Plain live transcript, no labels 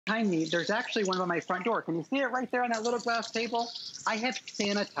behind me, there's actually one on my front door. Can you see it right there on that little glass table? I have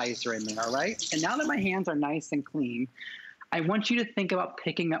sanitizer in there, right? And now that my hands are nice and clean, I want you to think about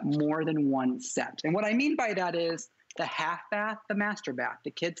picking up more than one set. And what I mean by that is the half bath, the master bath,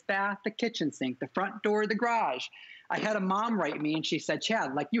 the kids' bath, the kitchen sink, the front door, the garage. I had a mom write me and she said,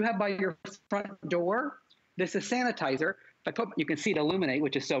 Chad, like you have by your front door, this is sanitizer. If I put, you can see it illuminate,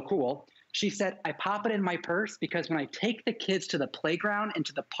 which is so cool. She said, I pop it in my purse because when I take the kids to the playground and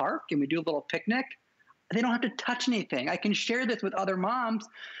to the park and we do a little picnic, they don't have to touch anything. I can share this with other moms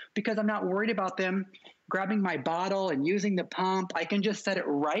because I'm not worried about them grabbing my bottle and using the pump. I can just set it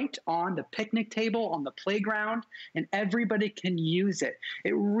right on the picnic table, on the playground, and everybody can use it.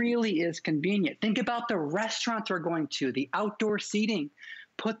 It really is convenient. Think about the restaurants we're going to, the outdoor seating.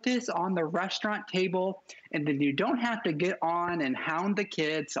 Put this on the restaurant table, and then you don't have to get on and hound the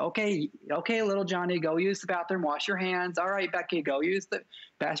kids. Okay, little Johnny, go use the bathroom, wash your hands. All right, Becky, go use the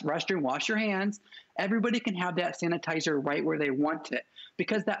restroom, wash your hands. Everybody can have that sanitizer right where they want it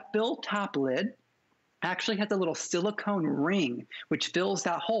because that fill top lid actually has a little silicone ring which fills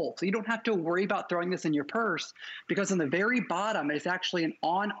that hole. So you don't have to worry about throwing this in your purse because on the very bottom is actually an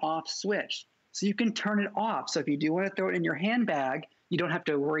on-off switch. So you can turn it off. So if you do want to throw it in your handbag, you don't have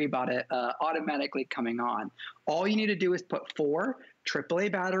to worry about it automatically coming on. All you need to do is put 4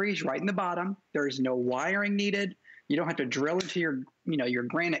 AAA batteries right in the bottom. There's no wiring needed. You don't have to drill into your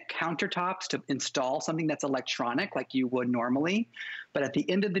granite countertops to install something that's electronic like you would normally. But at the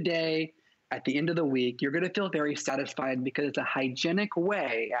end of the day, at the end of the week, you're going to feel very satisfied because it's a hygienic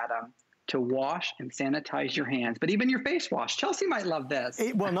way, Adam, to wash and sanitize your hands, but even your face wash. Chelsea might love this.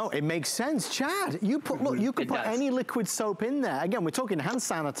 Well, no, it makes sense. Chad, you put, look, you could put any liquid soap in there. Again, we're talking hand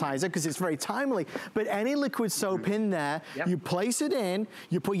sanitizer because it's very timely, but any liquid soap in there, you place it in,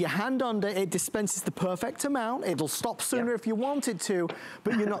 you put your hand under, it dispenses the perfect amount. It'll stop sooner if you want it to,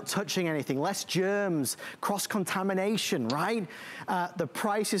 but you're not touching anything. Less germs, cross-contamination, right? The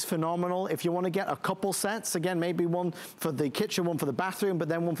price is phenomenal. If you want to get a couple sets, again, maybe one for the kitchen, one for the bathroom, but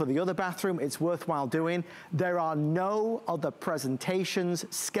then one for the other bathroom, it's worthwhile doing. There are no other presentations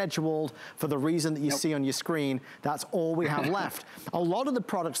scheduled for the reason that you see on your screen. That's all we have left. A lot of the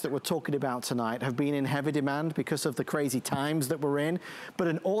products that we're talking about tonight have been in heavy demand because of the crazy times that we're in, but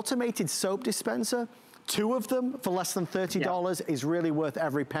an automated soap dispenser, 2 of them for less than $30 is really worth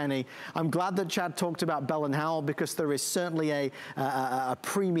every penny. I'm glad that Chad talked about Bell & Howell because there is certainly a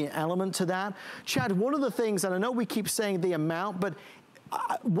premium element to that. Chad, one of the things, and I know we keep saying the amount, but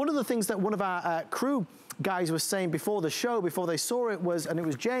one of the things that one of our crew guys was saying before the show, before they saw it was, and it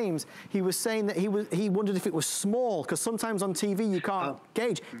was James, he was saying that he wondered if it was small, because sometimes on TV you can't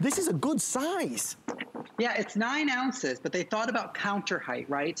gauge. This is a good size. Yeah, it's 9 ounces, but they thought about counter height,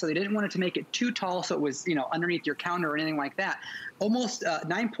 right? So they didn't want it to make it too tall so it was, underneath your counter or anything like that. Almost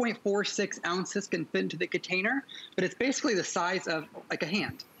 9.46 ounces can fit into the container, but it's basically the size of like a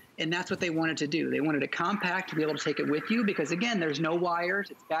hand. And that's what they wanted to do. They wanted it compact to be able to take it with you because, again, there's no wires.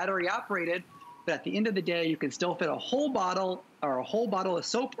 It's battery operated. But at the end of the day, you can still fit a whole bottle or a whole bottle of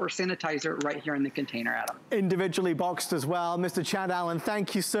soap or sanitizer right here in the container, Adam. Individually boxed as well. Mr. Chad Allen,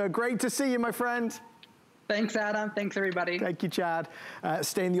 thank you, sir. Great to see you, my friend. Thanks, Adam. Thanks, everybody. Thank you, Chad.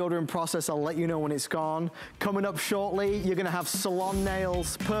 Stay in the ordering process. I'll let you know when it's gone. Coming up shortly, you're going to have salon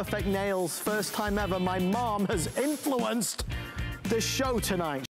nails, perfect nails. First time ever, my mom has influenced the show tonight.